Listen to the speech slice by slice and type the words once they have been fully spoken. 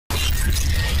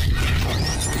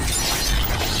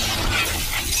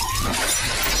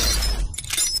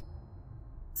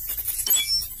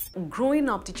growing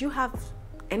up, did you have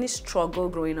any struggle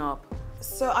growing up?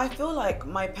 So I feel like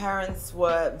my parents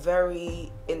were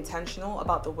very intentional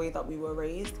about the way that we were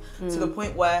raised, to the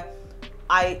point where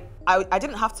I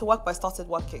didn't have to work, but I started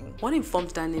working. What informed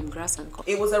that name, Grass and Co?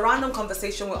 It was a random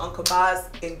conversation with Uncle Baz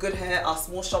in Goodhair, our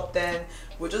small shop then.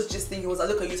 We're just thinking, he was like,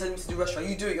 look, are you telling me to do restaurant?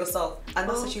 You do it yourself. And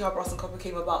that's actually how Brass and Copper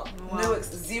came about. Wow.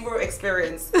 Zero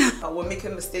experience. We're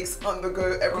making mistakes on the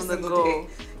go every single day.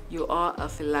 You are a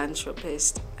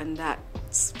philanthropist, and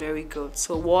that's very good.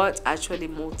 So what actually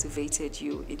motivated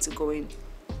you into going,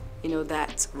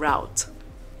 that route?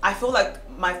 I feel like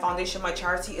my foundation, my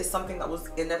charity, is something that was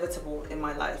inevitable in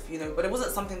my life, but it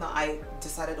wasn't something that I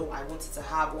decided, I wanted to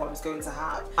have or I was going to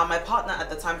have. And my partner at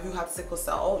the time, who had sickle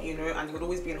cell, and he would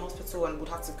always be in hospital and would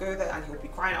have to go there, and he would be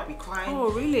crying, I'd be crying. Oh,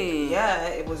 really? Yeah,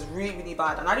 it was really, really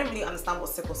bad. And I didn't really understand what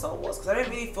sickle cell was, because I don't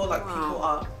really feel like people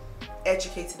are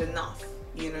educated enough,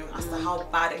 as to how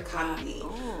bad it can be.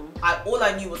 All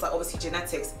I knew was like, obviously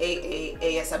genetics, AA,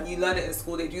 ASM, you learn it in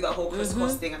school, they do that whole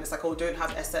crisscross thing, and it's like, don't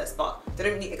have SS, but they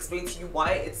don't really explain to you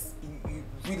why you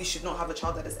really should not have a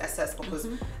child that is SS, because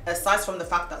aside from the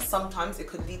fact that sometimes it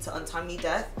could lead to untimely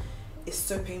death, it's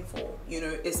so painful,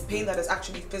 it's pain that is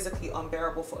actually physically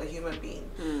unbearable for a human being.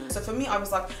 So for me, I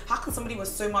was like, how can somebody with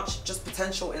so much just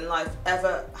potential in life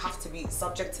ever have to be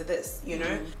subject to this,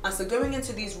 And so going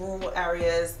into these rural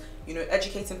areas,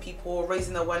 educating people,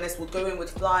 raising awareness, would go in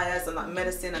with flyers and like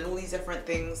medicine and all these different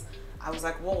things. I was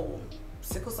like, whoa,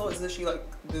 sickle cell is literally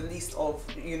like the least of,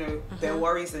 their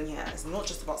worries in here. It's not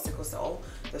just about sickle cell.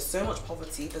 There's so much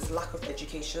poverty, there's lack of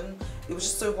education. It was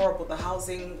just so horrible. The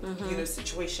housing,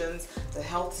 situations, the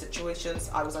health situations.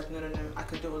 I was like, no, I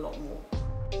could do a lot more.